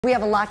We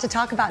have a lot to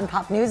talk about in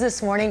pop news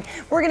this morning.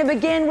 We're going to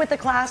begin with the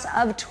class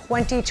of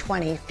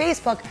 2020.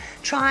 Facebook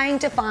trying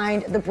to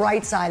find the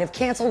bright side of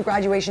canceled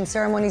graduation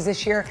ceremonies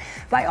this year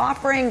by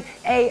offering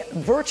a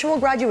virtual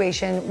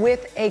graduation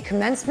with a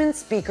commencement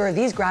speaker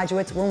these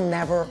graduates will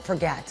never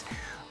forget.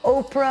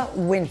 Oprah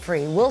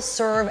Winfrey will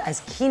serve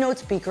as keynote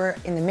speaker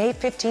in the May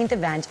 15th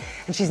event,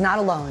 and she's not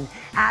alone.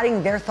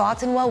 Adding their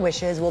thoughts and well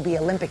wishes will be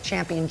Olympic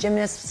champion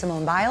gymnast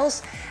Simone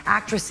Biles,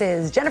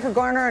 actresses Jennifer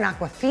Garner and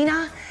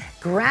Awkwafina,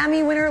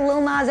 Grammy winner Lil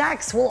Nas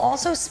X will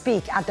also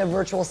speak at the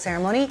virtual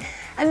ceremony,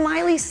 and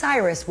Miley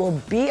Cyrus will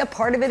be a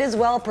part of it as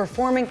well,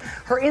 performing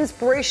her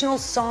inspirational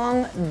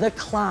song, The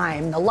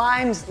Climb. The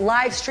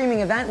live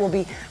streaming event will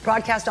be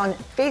broadcast on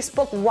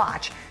Facebook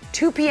Watch,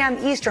 2 p.m.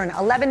 Eastern,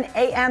 11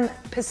 a.m.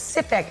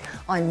 Pacific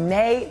on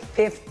May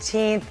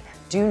 15th.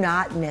 Do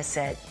not miss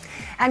it.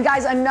 And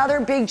guys, another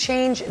big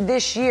change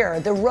this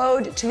year. The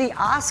road to the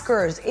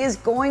Oscars is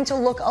going to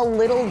look a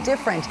little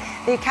different.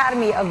 The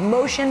Academy of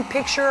Motion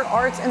Picture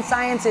Arts and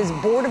Sciences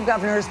Board of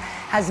Governors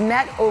has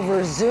met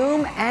over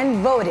Zoom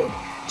and voted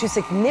to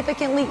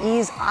significantly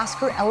ease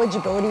Oscar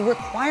eligibility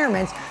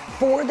requirements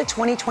for the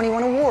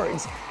 2021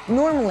 awards.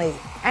 Normally,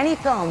 any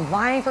film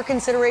vying for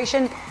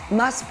consideration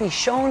must be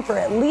shown for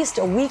at least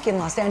a week in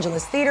Los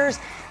Angeles theaters,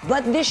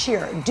 but this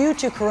year, due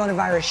to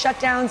coronavirus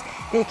shutdowns,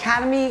 the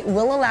Academy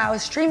will allow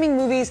streaming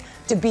movies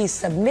to be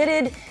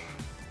submitted,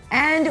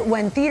 and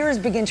when theaters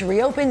begin to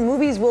reopen,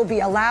 movies will be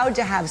allowed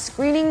to have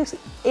screenings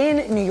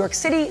in New York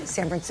City,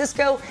 San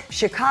Francisco,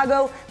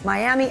 Chicago,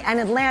 Miami, and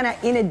Atlanta,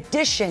 in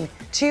addition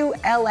to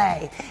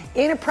LA.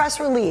 In a press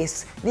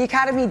release, the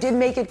Academy did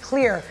make it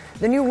clear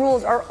the new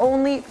rules are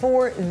only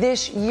for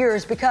this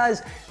year's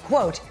because,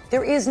 quote,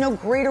 there is no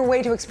greater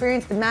way to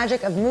experience the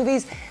magic of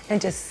movies than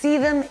to see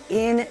them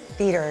in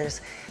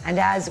theaters. And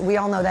as we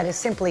all know, that is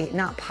simply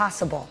not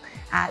possible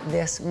at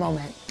this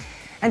moment.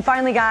 And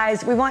finally,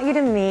 guys, we want you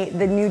to meet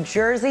the New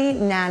Jersey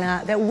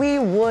Nana that we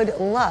would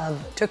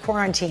love to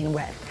quarantine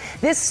with.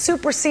 This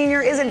super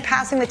senior isn't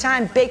passing the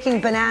time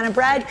baking banana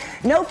bread.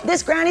 Nope,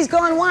 this granny's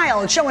gone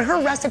wild, showing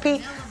her recipe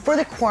for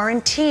the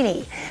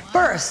quarantini.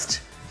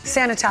 First,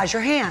 sanitize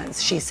your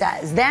hands, she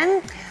says.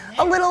 Then,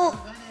 a little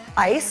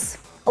ice,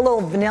 a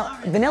little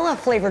vanilla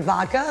flavored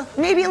vodka,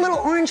 maybe a little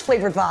orange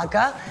flavored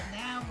vodka.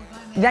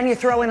 Then you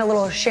throw in a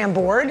little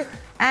Chambord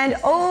and,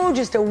 oh,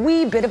 just a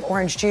wee bit of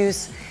orange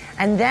juice.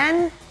 And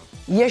then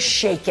you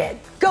shake it.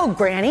 Go,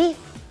 Granny.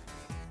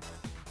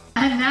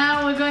 And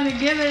now we're going to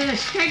give it a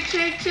shake,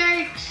 shake,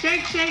 shake,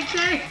 shake, shake,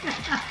 shake.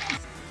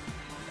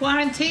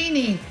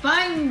 Quarantini,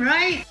 fun,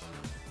 right?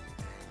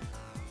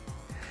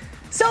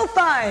 So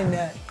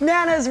fun!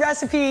 Nana's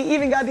recipe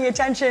even got the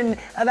attention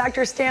of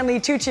actor Stanley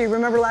Tucci.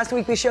 Remember last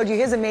week we showed you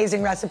his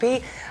amazing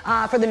recipe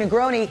for the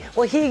Negroni?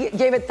 Well, he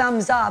gave it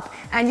thumbs up,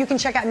 and you can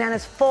check out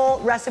Nana's full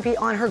recipe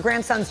on her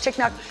grandson's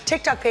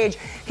TikTok page.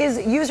 His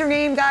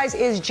username, guys,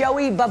 is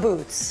Joey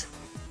Baboots,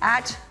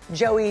 at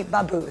Joey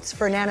Baboots,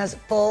 for Nana's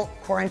full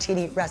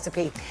quarantini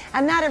recipe.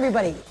 And that,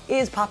 everybody,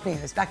 is Pop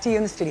News. Back to you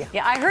in the studio.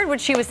 Yeah, I heard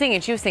what she was singing.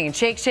 She was singing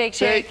shake, shake,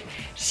 shake,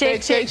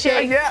 shake, shake,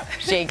 shake, yeah.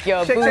 Shake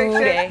your Shake,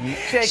 booty.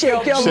 Shake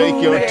your Shake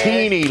booty. your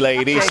teeny,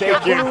 lady.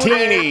 Shake your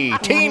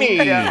teeny.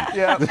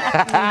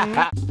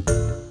 Yeah.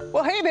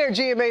 Well, hey there,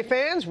 GMA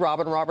fans.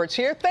 Robin Roberts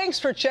here. Thanks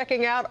for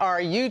checking out our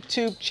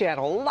YouTube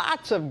channel.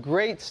 Lots of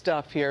great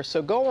stuff here.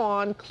 So go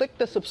on, click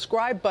the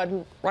subscribe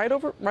button right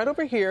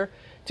over here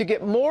to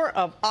get more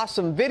of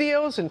awesome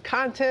videos and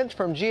content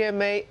from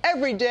GMA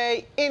every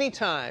day,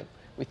 anytime.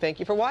 We thank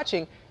you for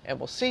watching, and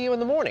we'll see you in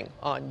the morning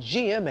on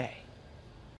GMA.